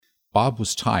Bob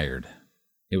was tired.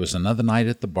 It was another night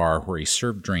at the bar where he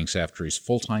served drinks after his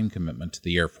full-time commitment to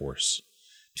the Air Force.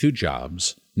 2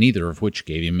 jobs, neither of which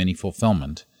gave him any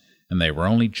fulfillment, and they were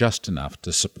only just enough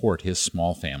to support his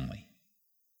small family.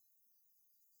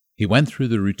 He went through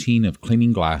the routine of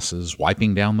cleaning glasses,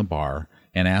 wiping down the bar,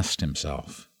 and asked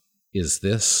himself, "Is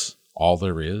this all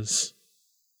there is?"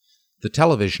 The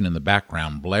television in the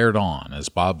background blared on as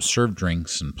Bob served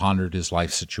drinks and pondered his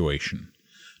life situation.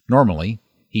 Normally,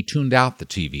 he tuned out the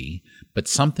TV, but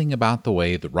something about the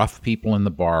way the rough people in the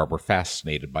bar were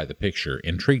fascinated by the picture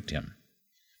intrigued him.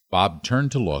 Bob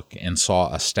turned to look and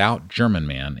saw a stout German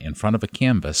man in front of a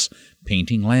canvas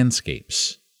painting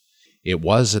landscapes. It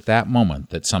was at that moment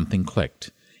that something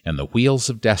clicked, and the wheels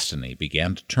of destiny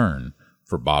began to turn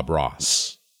for Bob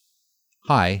Ross.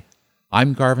 Hi,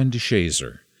 I'm Garvin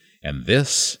DeShazer, and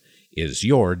this is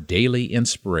your Daily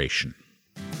Inspiration.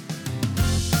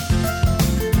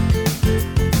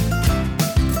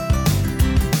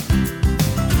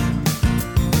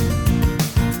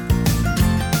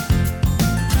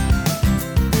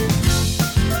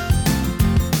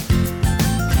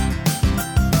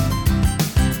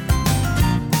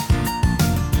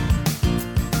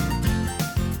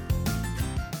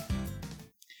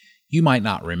 You might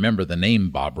not remember the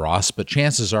name Bob Ross, but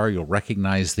chances are you'll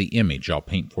recognize the image I'll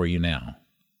paint for you now.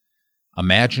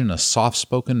 Imagine a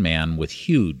soft-spoken man with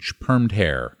huge permed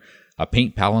hair, a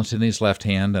paint palette in his left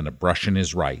hand and a brush in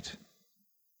his right.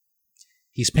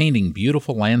 He's painting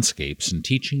beautiful landscapes and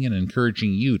teaching and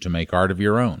encouraging you to make art of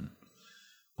your own.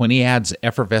 When he adds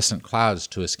effervescent clouds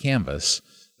to his canvas,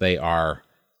 they are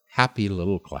happy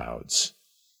little clouds.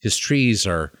 His trees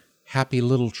are happy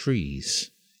little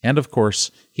trees. And, of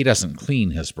course, he doesn't clean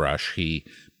his brush, he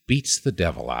beats the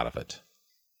devil out of it.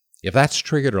 If that's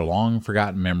triggered a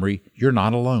long-forgotten memory, you're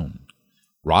not alone.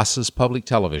 Ross's public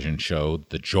television show,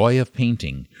 The Joy of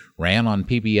Painting, ran on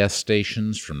PBS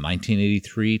stations from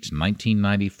 1983 to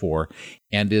 1994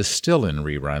 and is still in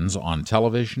reruns on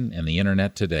television and the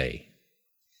Internet today.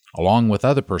 Along with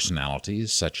other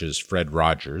personalities, such as Fred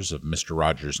Rogers of Mr.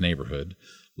 Rogers' Neighborhood,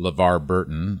 LeVar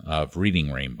Burton of Reading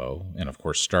Rainbow, and of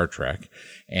course Star Trek,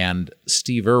 and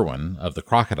Steve Irwin of The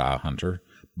Crocodile Hunter,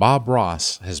 Bob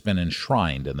Ross has been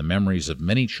enshrined in the memories of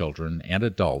many children and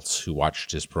adults who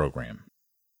watched his program.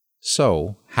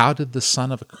 So, how did the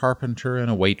son of a carpenter and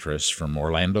a waitress from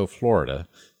Orlando, Florida,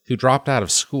 who dropped out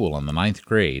of school in the 9th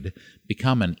grade,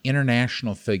 become an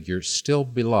international figure still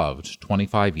beloved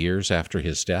 25 years after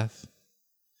his death?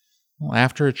 Well,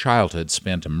 after a childhood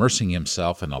spent immersing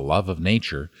himself in a love of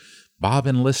nature, Bob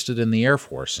enlisted in the Air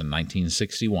Force in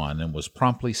 1961 and was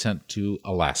promptly sent to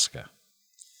Alaska.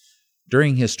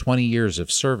 During his 20 years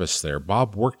of service there,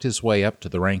 Bob worked his way up to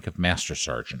the rank of Master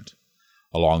Sergeant.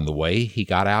 Along the way, he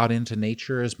got out into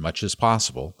nature as much as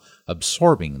possible,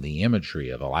 absorbing the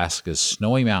imagery of Alaska's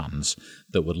snowy mountains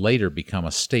that would later become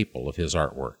a staple of his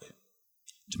artwork.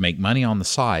 To make money on the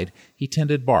side, he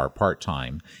tended bar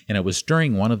part-time, and it was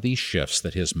during one of these shifts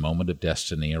that his moment of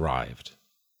destiny arrived.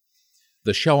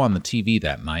 The show on the TV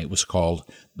that night was called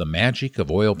The Magic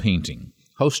of Oil Painting,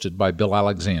 hosted by Bill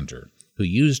Alexander, who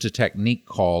used a technique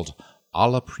called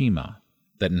alla prima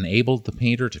that enabled the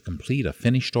painter to complete a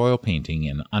finished oil painting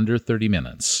in under 30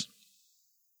 minutes.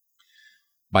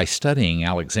 By studying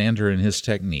Alexander and his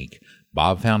technique,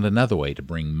 Bob found another way to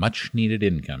bring much-needed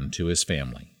income to his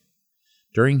family.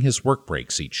 During his work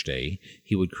breaks each day,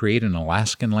 he would create an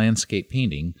Alaskan landscape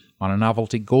painting on a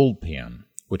novelty gold pan,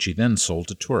 which he then sold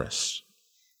to tourists.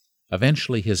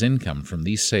 Eventually, his income from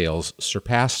these sales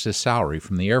surpassed his salary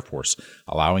from the Air Force,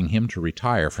 allowing him to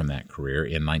retire from that career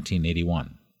in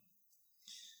 1981.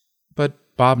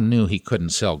 But Bob knew he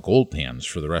couldn't sell gold pans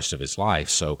for the rest of his life,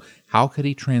 so how could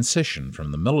he transition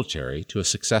from the military to a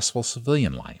successful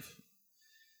civilian life?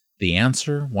 The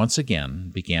answer, once again,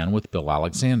 began with Bill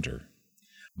Alexander.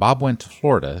 Bob went to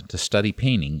Florida to study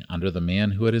painting under the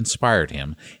man who had inspired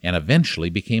him and eventually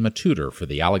became a tutor for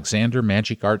the Alexander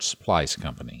Magic Art Supplies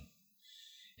Company.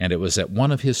 And it was at one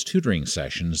of his tutoring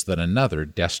sessions that another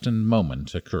destined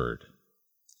moment occurred.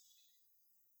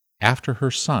 After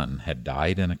her son had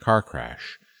died in a car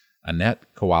crash,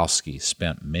 Annette Kowalski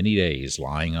spent many days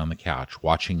lying on the couch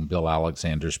watching Bill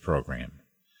Alexander's program.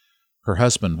 Her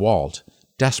husband, Walt,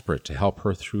 desperate to help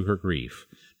her through her grief,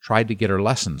 tried to get her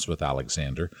lessons with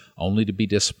Alexander, only to be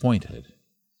disappointed.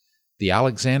 The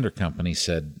Alexander Company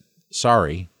said,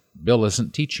 "Sorry, Bill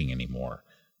isn't teaching anymore,"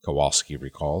 Kowalski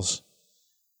recalls.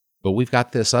 "But we've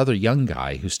got this other young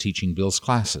guy who's teaching Bill's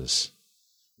classes."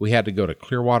 We had to go to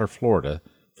Clearwater, Florida,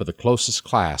 for the closest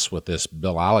class with this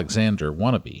Bill Alexander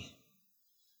wannabe.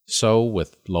 So,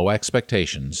 with low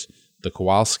expectations, the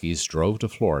Kowalskis drove to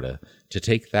Florida to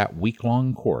take that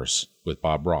week-long course with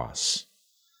Bob Ross.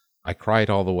 I cried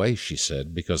all the way, she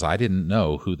said, because I didn't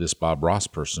know who this Bob Ross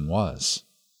person was.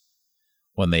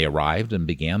 When they arrived and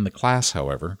began the class,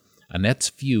 however, Annette's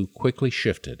view quickly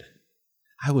shifted.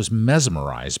 I was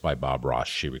mesmerized by Bob Ross,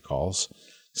 she recalls.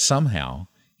 Somehow,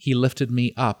 he lifted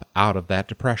me up out of that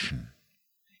depression.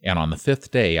 And on the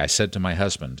 5th day, I said to my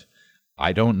husband,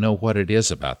 I don't know what it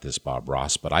is about this Bob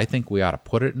Ross, but I think we ought to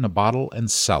put it in a bottle and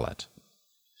sell it.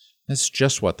 That's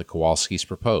just what the Kowalskis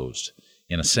proposed,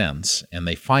 in a sense, and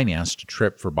they financed a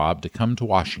trip for Bob to come to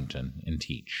Washington and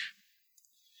teach.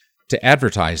 To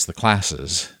advertise the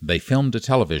classes, they filmed a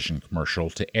television commercial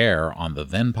to air on the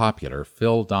then-popular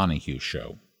Phil Donahue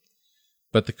show.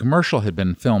 But the commercial had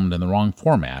been filmed in the wrong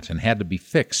format and had to be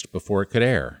fixed before it could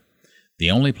air.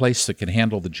 The only place that could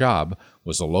handle the job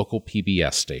was a local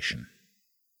PBS station.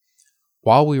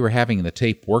 While we were having the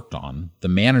tape worked on, the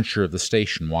manager of the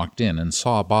station walked in and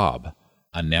saw Bob,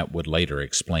 Annette would later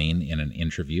explain in an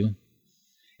interview.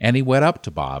 And he went up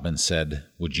to Bob and said,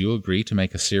 "Would you agree to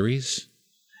make a series?"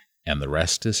 And the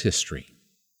rest is history.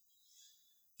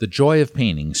 The Joy of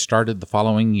Painting started the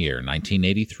following year,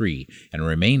 1983, and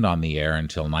remained on the air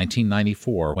until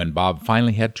 1994, when Bob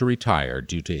finally had to retire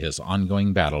due to his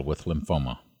ongoing battle with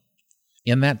lymphoma.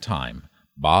 In that time,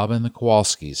 Bob and the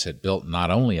Kowalskis had built not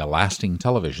only a lasting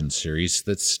television series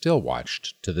that's still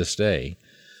watched to this day,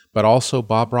 but also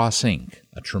Bob Ross, Inc.,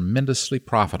 a tremendously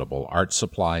profitable art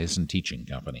supplies and teaching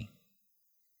company.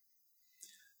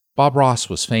 Bob Ross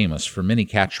was famous for many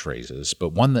catchphrases,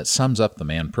 but one that sums up the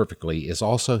man perfectly is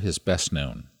also his best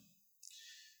known.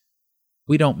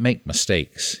 "We don't make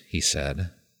mistakes," he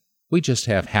said. "We just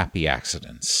have happy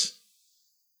accidents."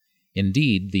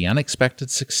 Indeed, the unexpected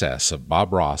success of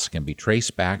Bob Ross can be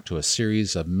traced back to a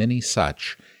series of many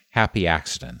such happy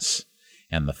accidents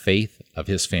and the faith of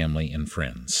his family and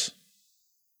friends.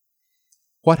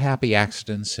 What happy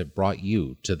accidents have brought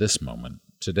you to this moment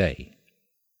today?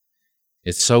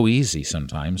 It's so easy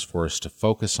sometimes for us to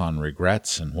focus on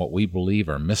regrets and what we believe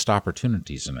are missed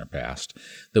opportunities in our past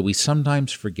that we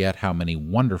sometimes forget how many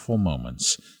wonderful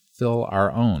moments fill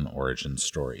our own origin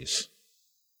stories.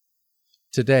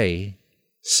 Today,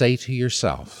 say to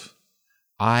yourself,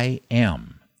 I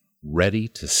am ready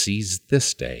to seize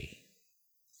this day.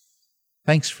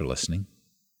 Thanks for listening.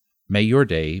 May your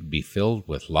day be filled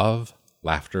with love,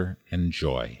 laughter, and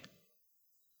joy.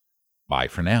 Bye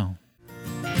for now.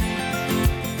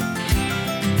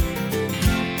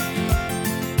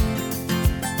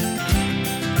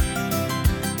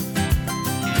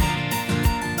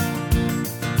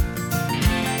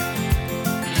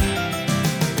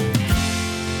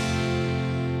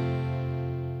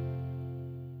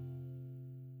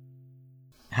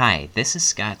 Hi, this is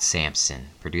Scott Sampson,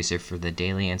 producer for the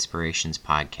Daily Inspirations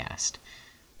podcast.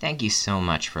 Thank you so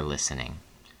much for listening.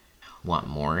 Want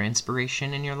more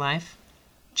inspiration in your life?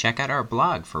 Check out our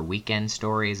blog for weekend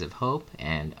stories of hope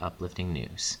and uplifting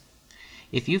news.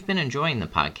 If you've been enjoying the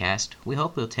podcast, we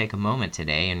hope you'll take a moment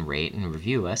today and rate and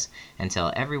review us and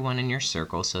tell everyone in your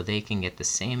circle so they can get the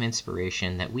same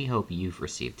inspiration that we hope you've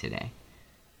received today.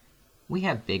 We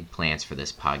have big plans for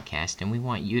this podcast and we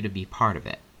want you to be part of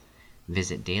it.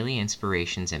 Visit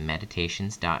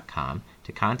dailyinspirationsandmeditations.com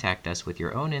to contact us with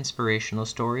your own inspirational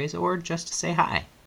stories or just to say hi.